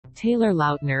Taylor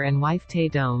Lautner and wife Tay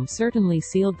Dome certainly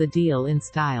sealed the deal in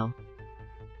style.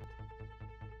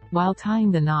 While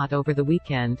tying the knot over the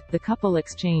weekend, the couple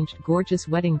exchanged gorgeous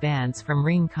wedding bands from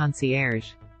Ring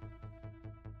Concierge.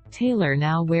 Taylor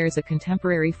now wears a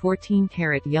contemporary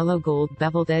 14-karat yellow-gold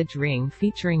beveled edge ring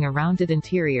featuring a rounded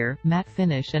interior, matte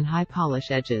finish and high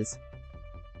polish edges.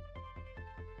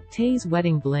 Tay's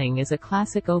wedding bling is a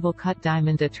classic oval-cut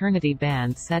diamond eternity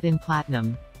band set in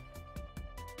platinum.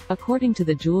 According to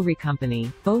the jewelry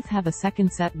company, both have a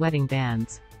second set wedding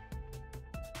bands.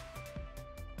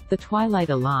 The Twilight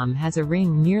alum has a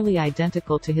ring nearly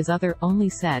identical to his other, only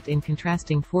set in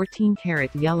contrasting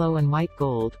 14-karat yellow and white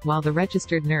gold, while the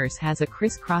registered nurse has a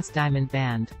criss-cross diamond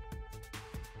band.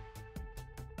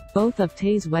 Both of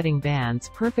Tay's wedding bands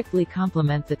perfectly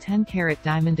complement the 10-karat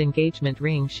diamond engagement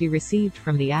ring she received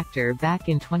from the actor back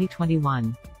in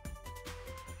 2021.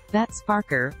 That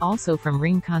sparker, also from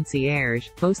Ring Concierge,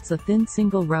 boasts a thin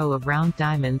single row of round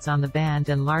diamonds on the band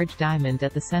and large diamond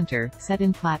at the center, set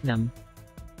in platinum.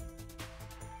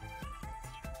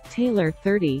 Taylor,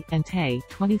 30, and Tay,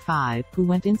 25, who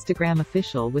went Instagram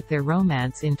official with their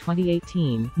romance in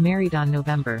 2018, married on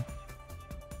November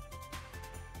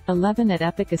 11 at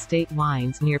Epic Estate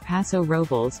Wines near Paso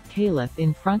Robles, Calif,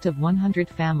 in front of 100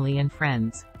 family and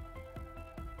friends.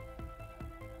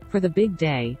 For the big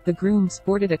day, the groom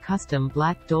sported a custom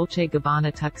black Dolce &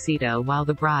 Gabbana tuxedo while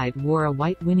the bride wore a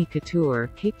white Winnie Couture,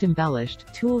 caped embellished,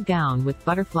 tulle gown with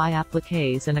butterfly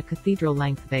appliques and a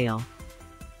cathedral-length veil.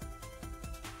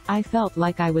 "I felt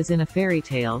like I was in a fairy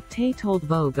tale," Tay told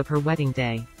Vogue of her wedding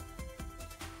day.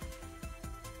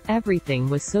 "Everything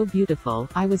was so beautiful,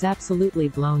 I was absolutely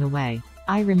blown away.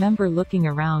 I remember looking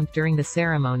around during the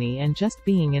ceremony and just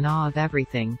being in awe of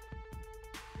everything."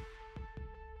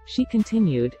 She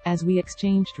continued, "As we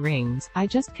exchanged rings, I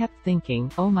just kept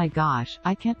thinking, oh my gosh,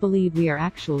 I can't believe we are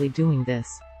actually doing this.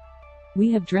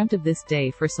 We have dreamt of this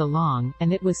day for so long,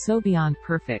 and it was so beyond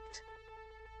perfect."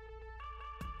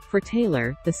 For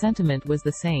Taylor, the sentiment was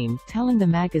the same, telling the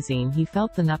magazine he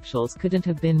felt the nuptials couldn't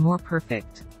have been more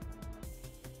perfect.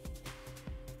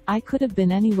 "I could have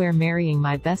been anywhere marrying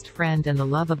my best friend and the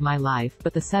love of my life,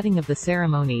 but the setting of the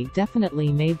ceremony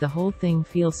definitely made the whole thing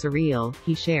feel surreal,"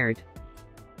 he shared.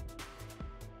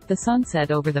 "The sunset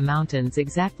over the mountains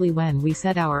exactly when we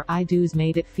said our I do's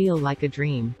made it feel like a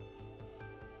dream."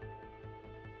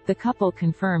 The couple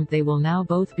confirmed they will now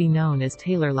both be known as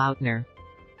Taylor Lautner.